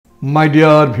My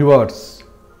dear viewers,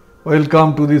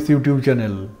 welcome to this YouTube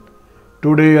channel.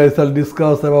 Today I shall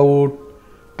discuss about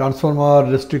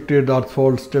transformer restricted earth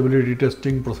fault stability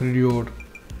testing procedure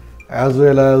as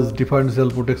well as differential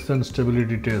protection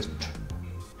stability test.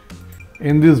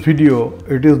 In this video,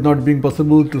 it is not being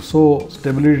possible to show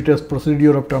stability test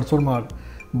procedure of transformer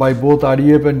by both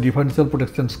REF and differential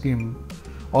protection scheme,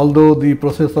 although the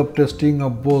process of testing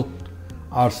of both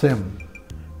are same.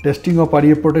 Testing of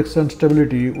REF protection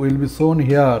stability will be shown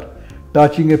here,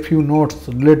 touching a few notes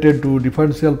related to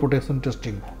differential protection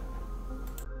testing.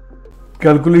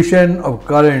 Calculation of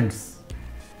currents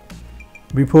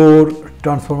before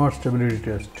transformer stability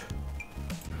test.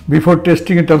 Before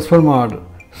testing a transformer,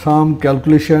 some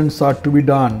calculations are to be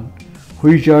done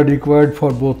which are required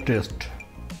for both tests.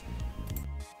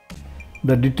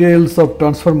 The details of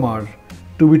transformer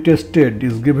to be tested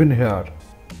is given here.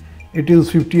 It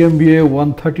is 50 MVA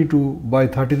 132 by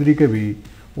 33 kV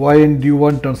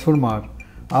YND1 transformer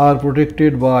are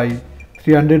protected by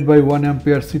 300 by 1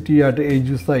 ampere CT at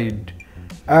HV side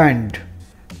and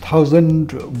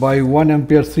 1000 by 1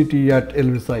 ampere CT at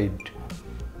LV side.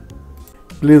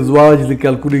 Please watch the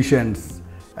calculations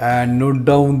and note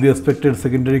down the expected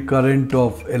secondary current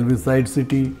of LV side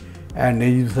CT and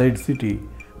HV side CT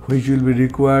which will be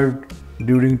required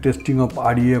during testing of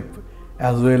REF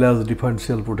as well as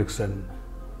differential protection.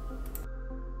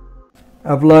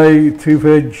 Apply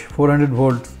 3-phase 400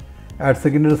 volts at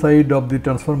secondary side of the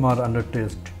transformer under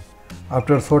test.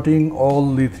 After sorting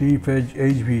all the 3-phase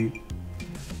HV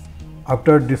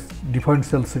after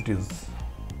differential CTs.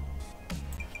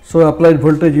 So applied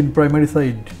voltage in primary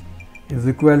side is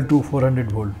equal to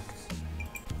 400 volts.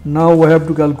 Now we have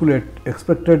to calculate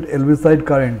expected LV side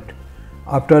current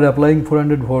after applying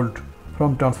 400 volt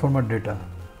from transformer data.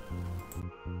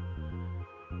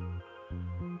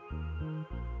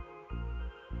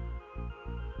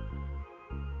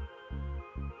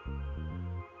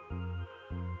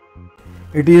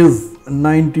 It is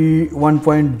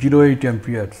 91.08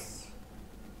 amperes.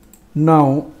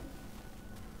 Now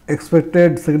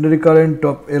expected secondary current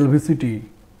of LVCT,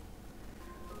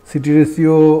 CT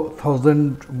ratio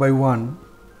 1000 by 1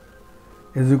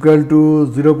 is equal to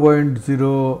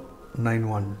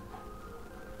 0.091.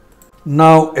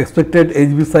 Now expected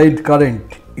HV side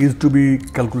current is to be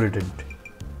calculated.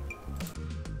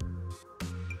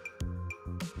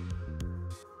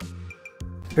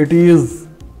 It is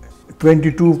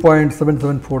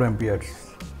 22.774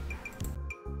 amperes.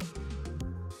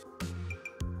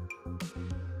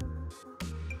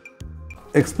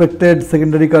 Expected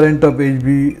secondary current of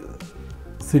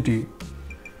HVCT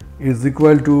is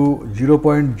equal to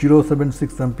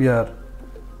 0.076 ampere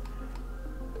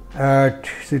at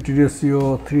CT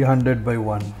ratio 300 by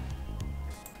 1.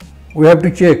 We have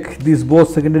to check these both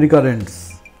secondary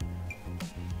currents,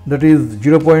 that is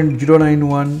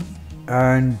 0.091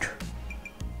 and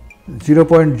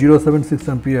 0.076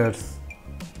 amperes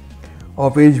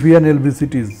of HV and LV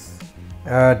CTs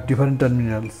at different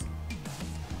terminals.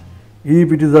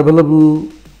 If it is available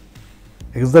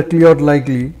exactly or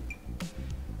likely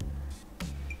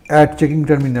at checking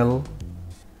terminal,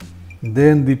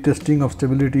 then the testing of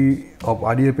stability of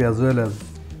REF as well as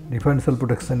differential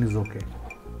protection is okay.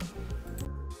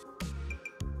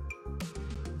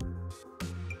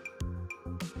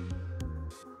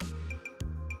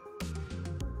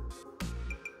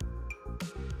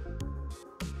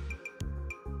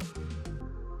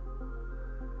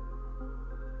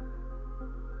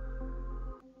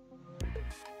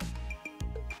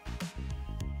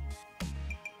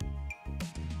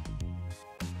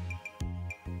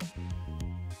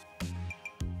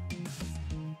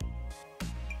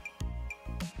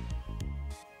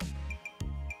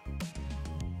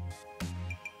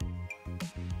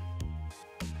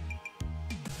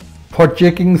 For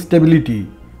checking stability,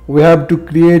 we have to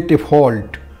create a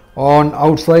fault on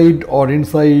outside or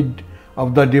inside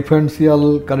of the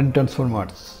differential current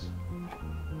transformers.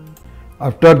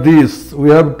 After this, we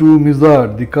have to measure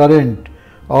the current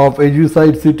of HV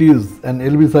side CTs and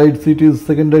LV side CTs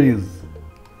secondaries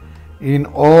in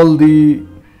all the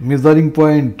measuring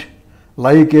point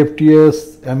like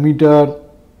FTS, ammeter,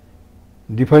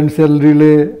 differential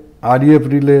relay, REF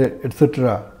relay,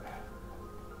 etc.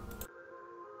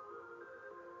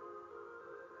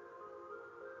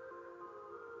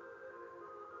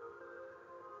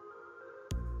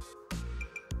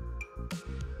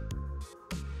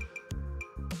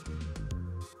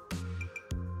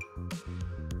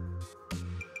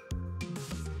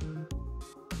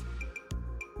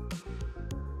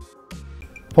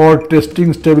 For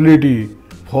testing stability,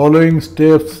 following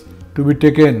steps to be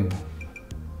taken.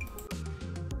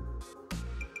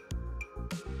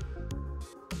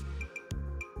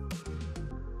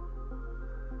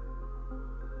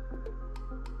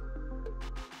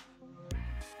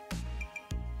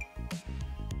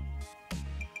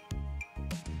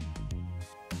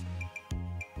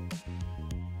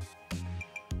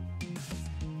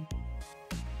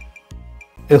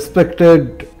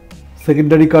 Expected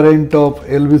secondary current of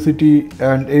LVCT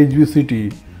and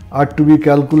HVCT are to be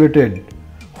calculated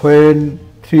when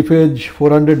 3-phase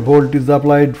 400 volt is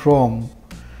applied from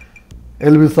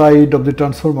LV side of the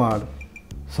transformer,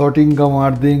 sorting cum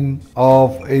earthing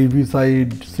of HV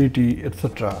side CT,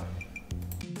 etc.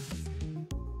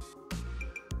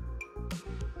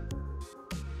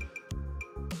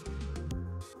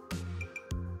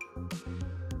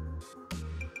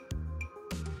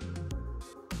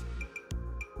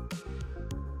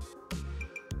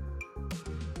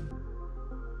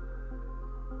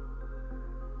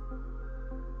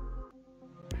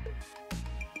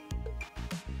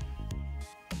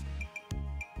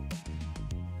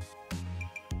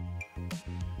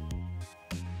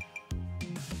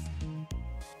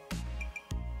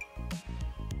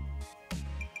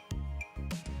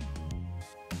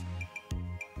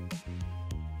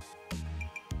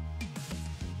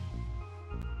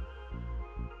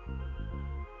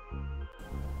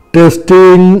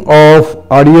 Testing of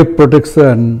REF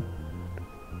protection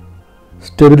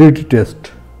stability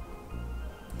test.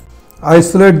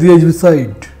 Isolate the HV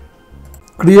side.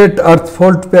 Create earth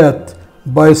fault path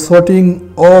by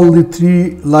sorting all the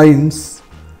 3 lines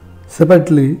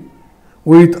separately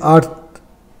with earth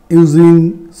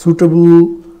using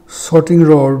suitable sorting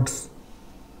rods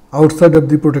outside of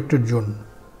the protected zone.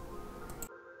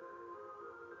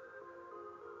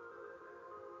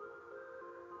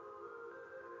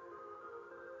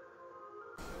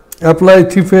 Apply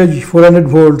 3-phase 400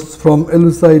 volts from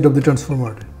LV side of the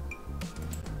transformer.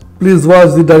 Please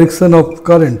watch the direction of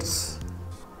currents.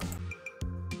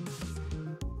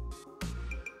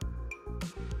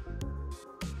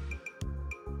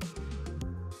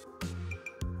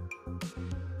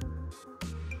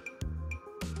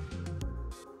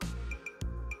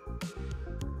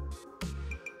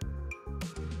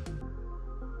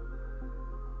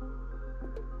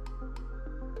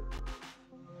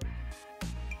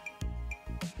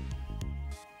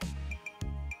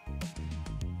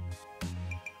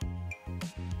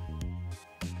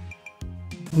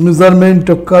 Measurement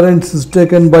of currents is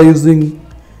taken by using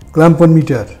clamp-on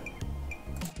meter.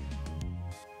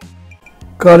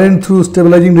 Current through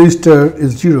stabilizing resistor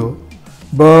is 0,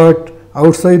 but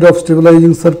outside of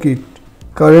stabilizing circuit,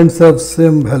 currents have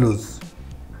same values.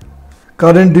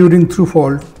 Current during through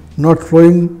fault not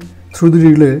flowing through the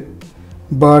relay,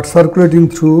 but circulating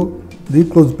through the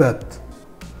closed path.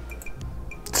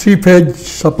 3-phase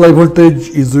supply voltage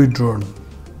is withdrawn.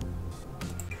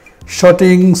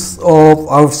 Shortings of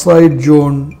outside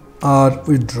zone are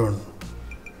withdrawn.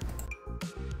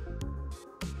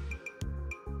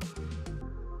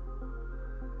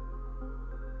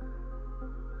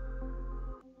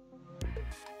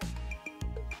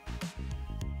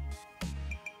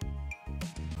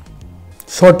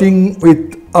 Shorting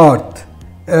with earth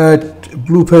at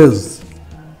blue phase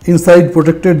inside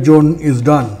protected zone is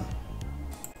done.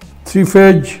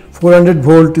 3-phase 400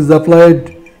 volt is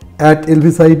applied at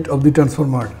LV side of the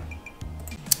transformer.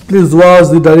 Please watch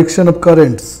the direction of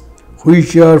currents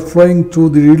which are flowing through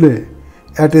the relay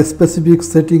at a specific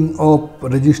setting of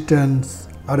resistance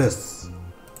Rs.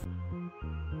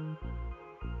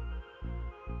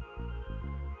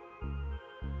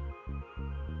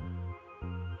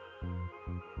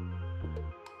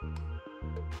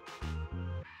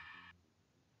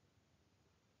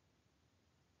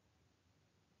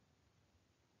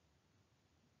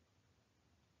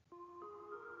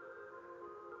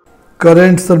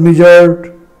 Currents are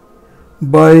measured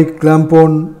by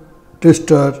clamp-on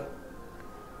tester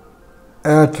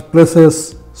at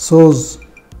places shows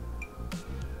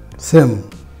same.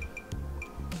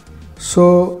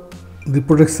 So the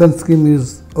protection scheme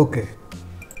is okay.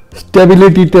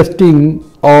 Stability testing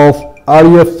of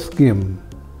REF scheme.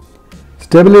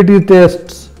 Stability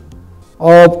tests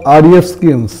of REF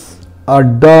schemes are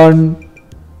done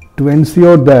to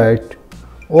ensure that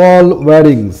all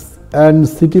wirings and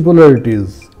CT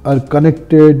polarities are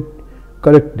connected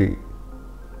correctly.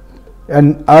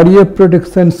 An REF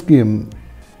protection scheme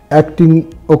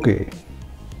acting okay.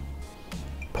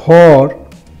 For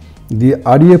the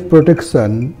REF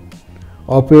protection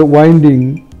of a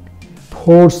winding,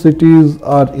 4 CTs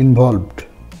are involved,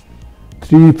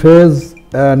 3 phase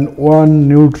and 1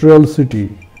 neutral CT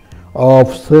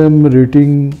of same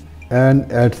rating and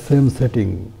at same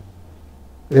setting,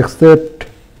 except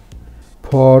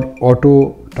for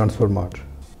auto transformer.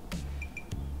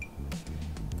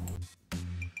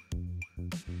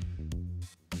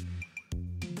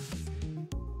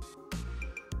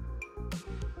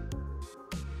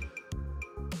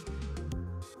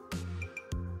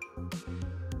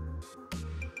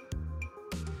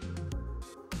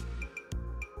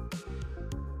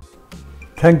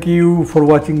 Thank you for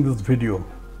watching this video.